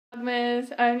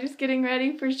Vlogmas. I'm just getting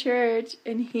ready for church,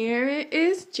 and here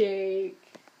is Jake.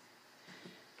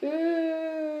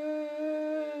 Ooh.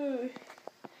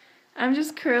 I'm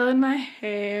just curling my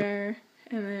hair,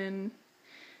 and then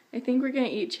I think we're gonna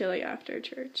eat chili after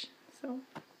church. So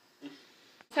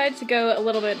decided to go a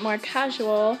little bit more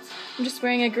casual. I'm just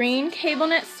wearing a green cable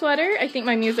knit sweater. I think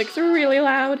my music's really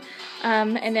loud.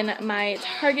 And then my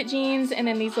Target jeans, and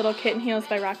then these little kitten heels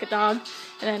by Rocket Dog,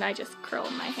 and then I just curl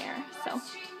my hair. So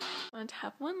I want to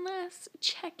have one last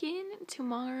check-in.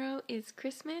 Tomorrow is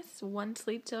Christmas, one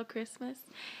sleep till Christmas,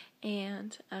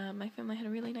 and my family had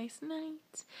a really nice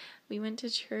night. We went to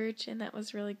church, and that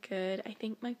was really good. I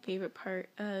think my favorite part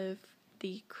of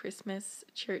the Christmas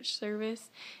church service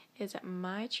is at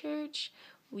my church.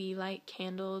 We light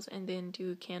candles and then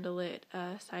do candlelit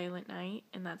silent night,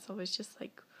 and that's always just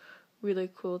like really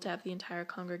cool to have the entire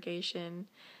congregation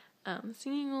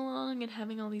singing along and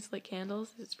having all these lit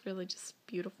candles. It's really just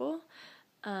beautiful.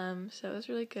 So it was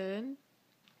really good.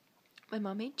 My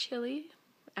mom made chili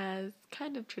as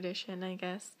kind of tradition, I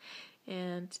guess,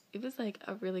 and it was like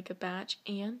a really good batch.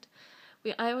 And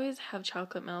I always have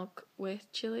chocolate milk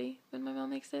with chili when my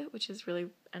mom makes it, which is really,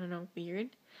 I don't know, weird.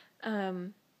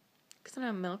 Because I'm not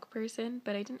a milk person,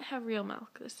 but I didn't have real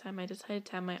milk this time. I decided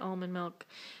to have my almond milk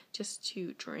just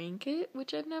to drink it,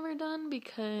 which I've never done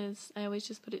because I always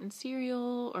just put it in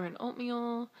cereal or in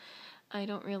oatmeal. I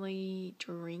don't really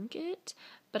drink it,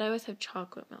 but I always have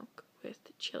chocolate milk with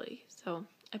chili. So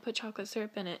I put chocolate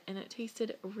syrup in it, and it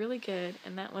tasted really good,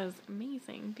 and that was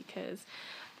amazing because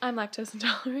I'm lactose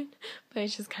intolerant, but I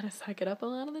just kind of suck it up a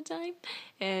lot of the time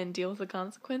and deal with the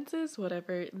consequences,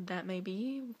 whatever that may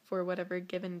be, for whatever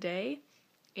given day.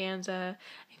 And I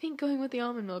think going with the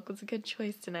almond milk was a good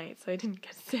choice tonight, so I didn't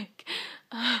get sick.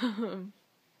 So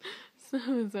it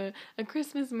was a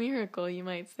Christmas miracle, you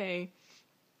might say.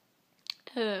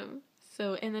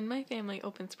 And then my family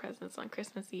opens presents on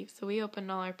Christmas Eve, so we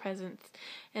opened all our presents,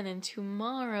 and then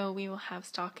tomorrow we will have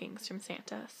stockings from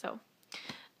Santa, so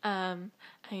I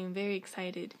am very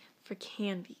excited for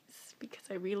candies because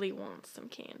I really want some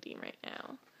candy right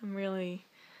now. I'm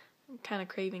kind of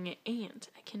craving it, and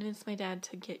I convinced my dad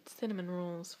to get cinnamon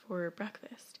rolls for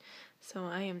breakfast, so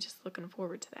I am just looking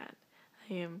forward to that.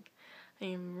 I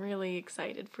am really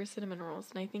excited for cinnamon rolls,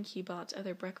 and I think he bought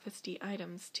other breakfasty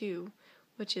items too,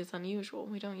 which is unusual.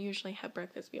 We don't usually have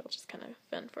breakfast. We all just kind of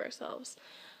fend for ourselves.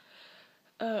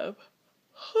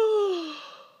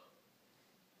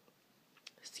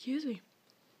 Excuse me.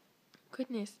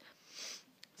 Goodness.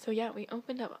 So yeah, we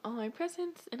opened up all our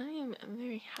presents, and I am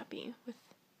very happy with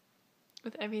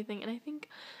everything. And I think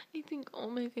all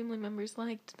my family members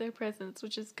liked their presents,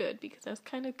 which is good because I was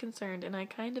kind of concerned, and I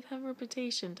kind of have a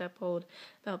reputation to uphold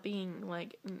about being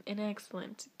like an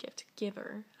excellent gift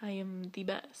giver. I am the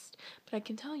best. But I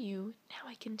can tell you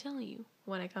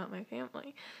what I got my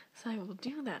family. So I will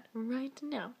do that right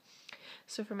now.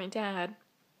 So for my dad,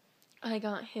 I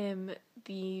got him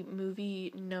the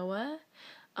movie Noah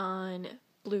on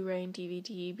Blu-ray and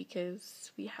DVD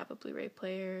because we have a Blu-ray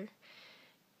player,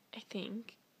 I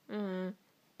think.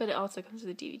 But it also comes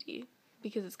with a DVD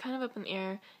because it's kind of up in the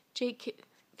air. Jake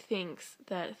thinks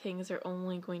that things are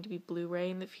only going to be Blu-ray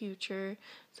in the future,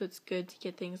 so it's good to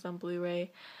get things on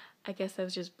Blu-ray. I guess I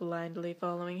was just blindly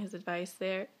following his advice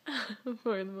there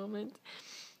for the moment.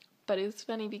 But it was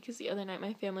funny because the other night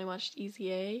my family watched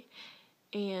Easy A,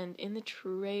 and in the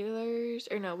trailers,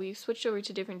 we switched over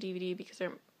to different DVD because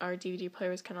our DVD player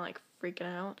was kind of like freaking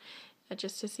out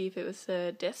just to see if it was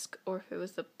the disc or if it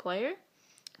was the player.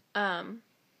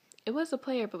 It was a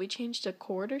player, but we changed a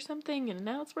cord or something, and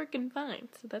now it's working fine,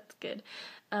 so that's good.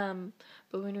 But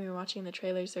when we were watching the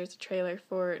trailers, there's a trailer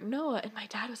for Noah, and my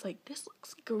dad was like, "This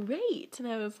looks great," and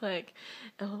I was like,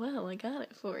 "LOL, I got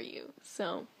it for you."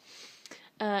 So,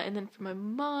 and then for my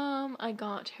mom, I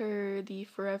got her the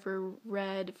Forever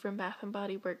Red from Bath &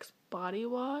 Body Works body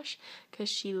wash because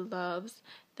she loves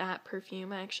that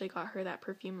perfume. I actually got her that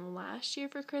perfume last year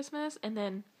for Christmas, and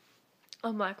then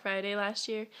on Black Friday last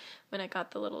year when I got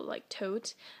the little like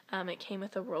tote, it came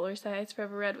with a roller size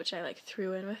Forever Red, which I like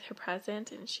threw in with her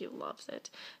present, and she loves it.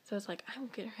 So I was like, I will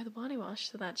get her the body wash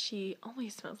so that she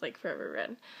always smells like Forever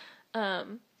Red.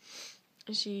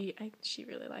 She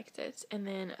really liked it. And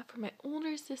then for my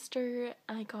older sister,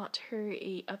 I got her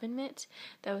a oven mitt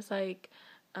that was like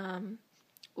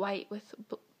white with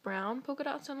brown polka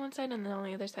dots on one side, and then on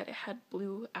the other side it had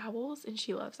blue owls, and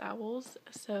she loves owls,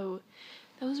 so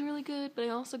that was really good. But I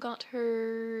also got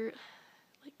her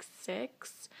like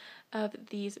 6 of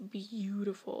these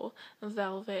beautiful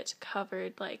velvet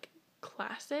covered like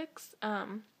classics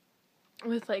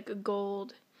with like a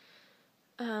gold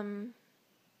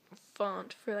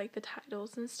font for like the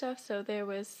titles and stuff. So there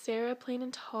was Sarah Plain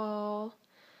and Tall,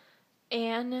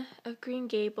 Anne of Green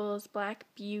Gables, Black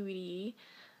Beauty,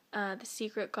 The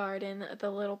Secret Garden,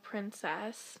 The Little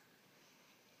Princess,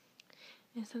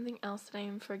 and something else that I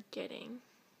am forgetting,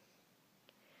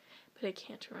 but I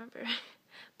can't remember.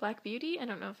 Black Beauty? I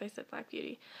don't know if I said Black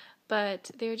Beauty, but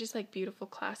they were just like beautiful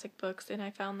classic books, and I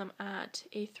found them at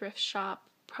a thrift shop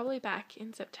probably back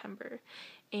in September.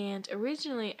 And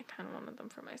originally I kind of wanted them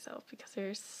for myself because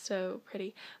they're so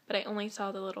pretty, but I only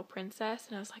saw The Little Princess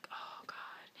and I was like, oh god,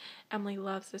 Emily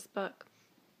loves this book.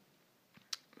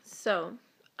 So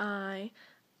I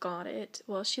got it.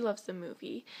 Well, she loves the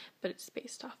movie, but it's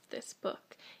based off this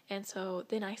book. And so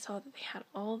then I saw that they had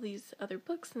all these other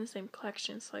books in the same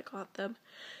collection, so I got them.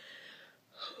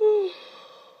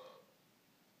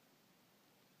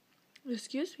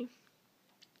 Excuse me.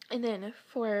 And then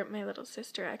for my little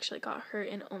sister, I actually got her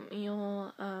an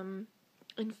oatmeal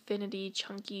infinity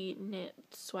chunky knit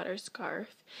sweater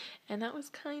scarf, and that was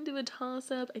kind of a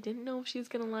toss-up. I didn't know if she was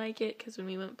gonna like it because when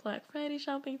we went Black Friday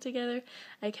shopping together,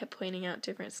 I kept pointing out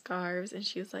different scarves and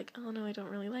she was like, oh no, I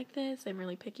don't really like this, I'm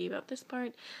really picky about this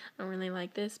part, I don't really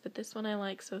like this, but this one I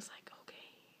like. So I was like,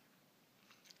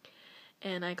 okay.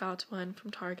 And I got one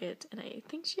from Target and I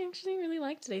think she actually really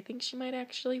liked it. I think she might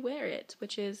actually wear it,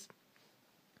 which is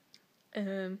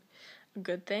a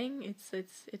good thing.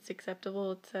 It's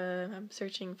acceptable. It's I'm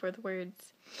searching for the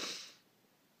words.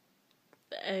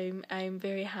 I'm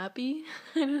very happy.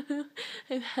 I don't know.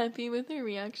 I'm happy with her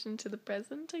reaction to the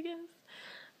present, I guess.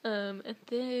 And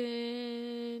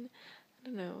then I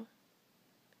don't know.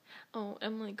 Oh,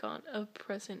 Emily got a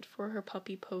present for her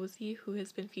puppy Posey, who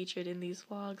has been featured in these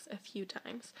vlogs a few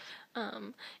times.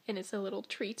 And it's a little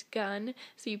treat gun.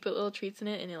 So you put little treats in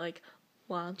it and it like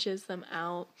launches them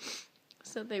out.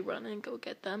 So they run and go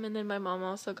get them. And then my mom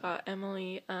also got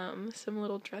Emily some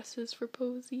little dresses for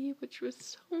Posey, which was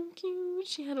so cute.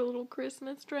 She had a little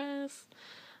Christmas dress.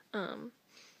 Yeah,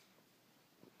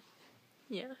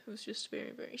 it was just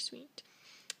very, very sweet.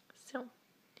 So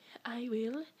I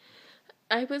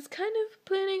was kind of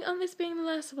planning on this being the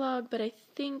last vlog, but I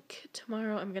think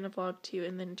tomorrow I'm gonna vlog too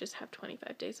and then just have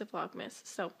 25 days of Vlogmas.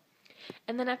 So,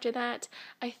 and then after that,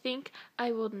 I think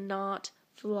I will not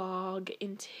vlog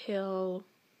until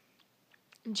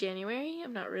January.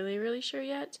 I'm not really sure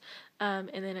yet. And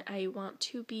then I want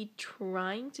to be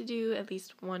trying to do at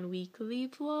least one weekly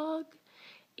vlog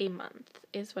a month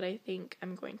is what I think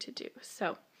I'm going to do.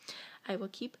 So I will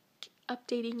keep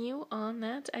updating you on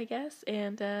that, I guess,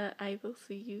 and I will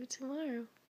see you tomorrow.